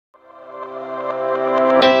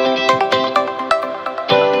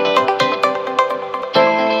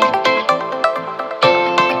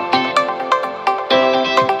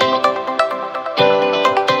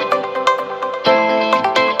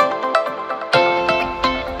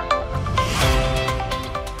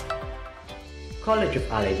College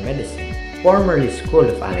of Allied Medicine, formerly School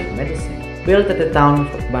of Allied Medicine, built at the town of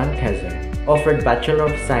Lukban, Quezon, offered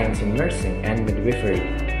Bachelor of Science in Nursing and Midwifery.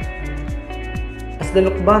 As the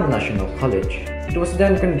Lukban National College, it was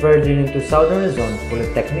then converted into Southern Luzon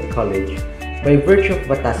Polytechnic College by virtue of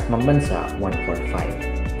Batas Pambansa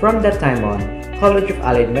 145. From that time on, College of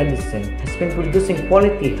Allied Medicine has been producing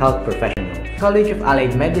quality health professionals. College of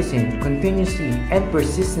Allied Medicine continuously and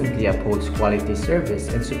persistently upholds quality service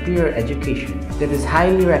and superior education that is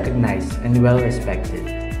highly recognized and well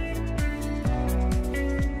respected.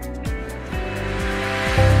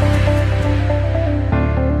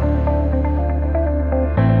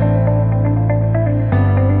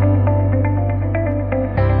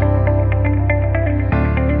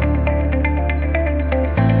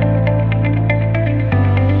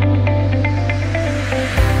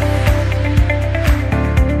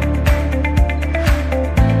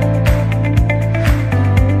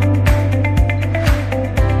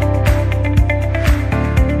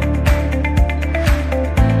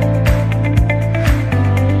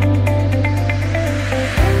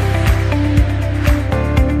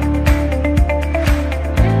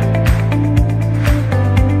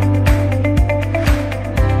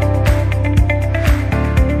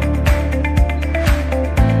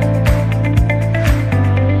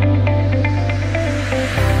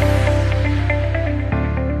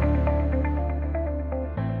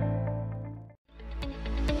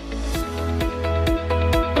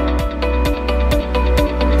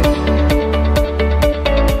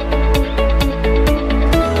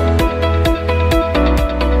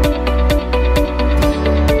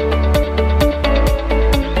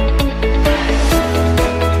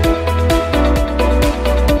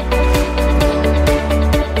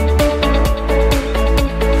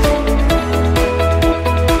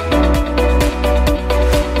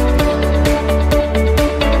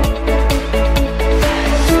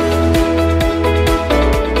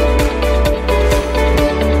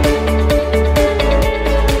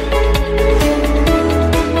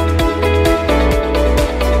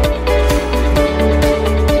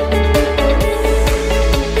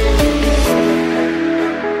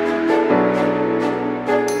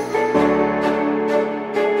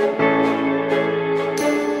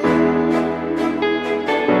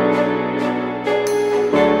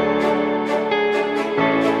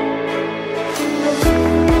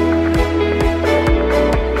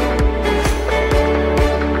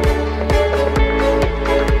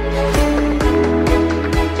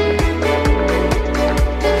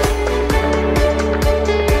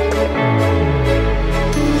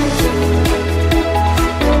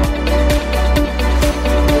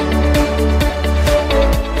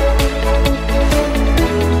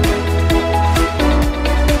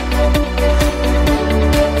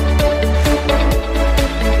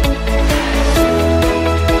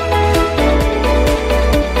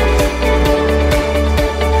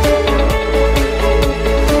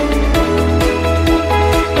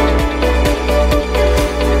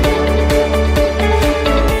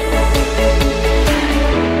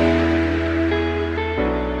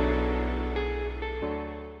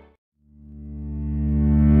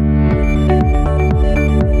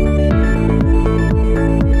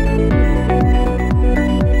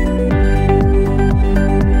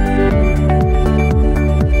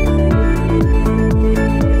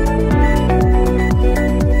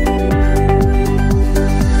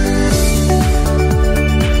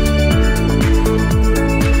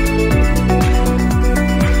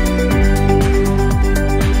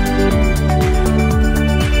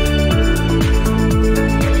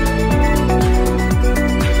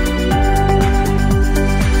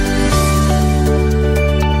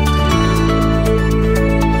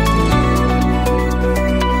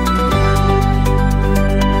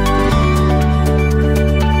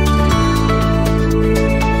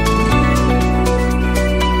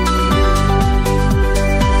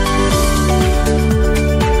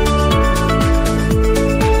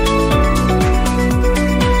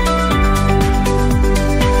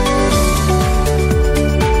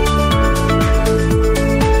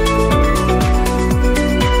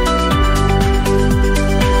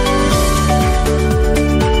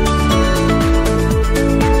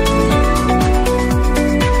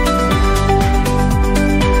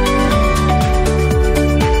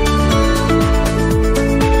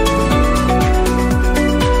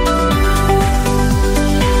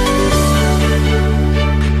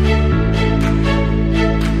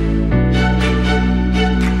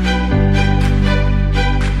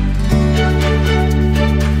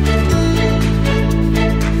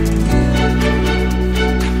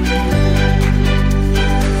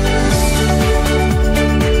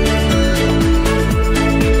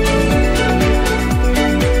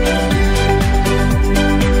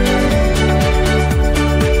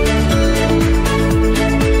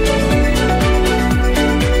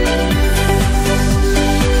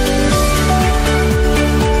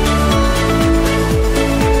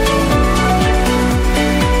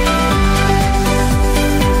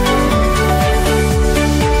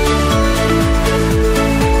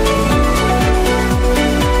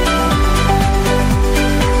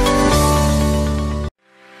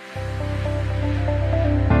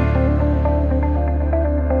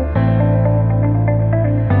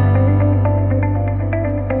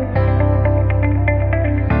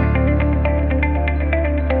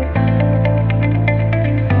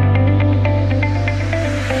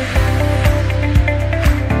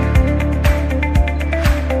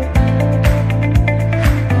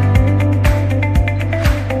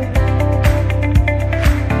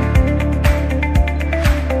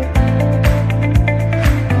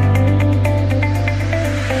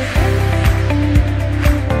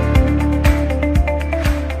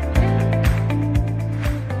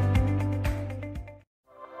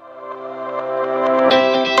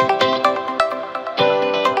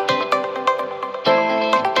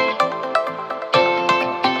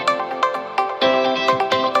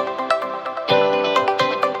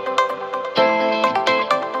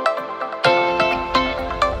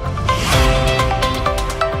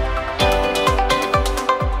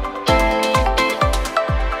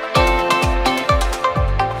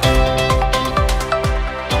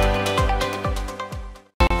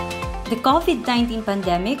 COVID-19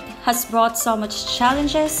 pandemic has brought so much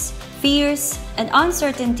challenges, fears, and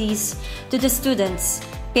uncertainties to the students,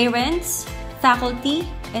 parents, faculty,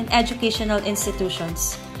 and educational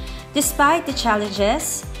institutions. Despite the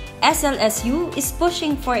challenges, SLSU is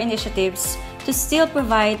pushing for initiatives to still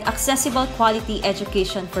provide accessible quality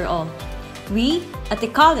education for all. We, at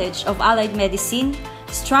the College of Allied Medicine,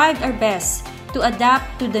 strived our best to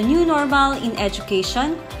adapt to the new normal in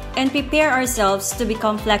education and prepare ourselves to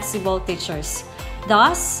become flexible teachers.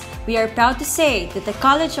 Thus, we are proud to say that the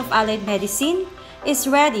College of Allied Medicine is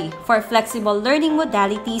ready for flexible learning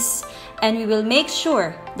modalities, and we will make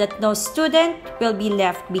sure that no student will be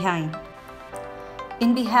left behind.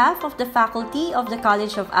 In behalf of the faculty of the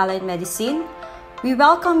College of Allied Medicine, we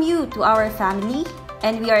welcome you to our family,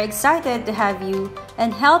 and we are excited to have you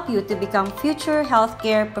and help you to become future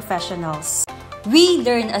healthcare professionals. We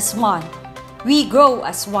learn as one. We grow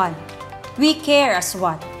as one. We care as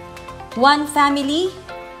one. One family,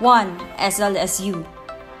 one SLSU.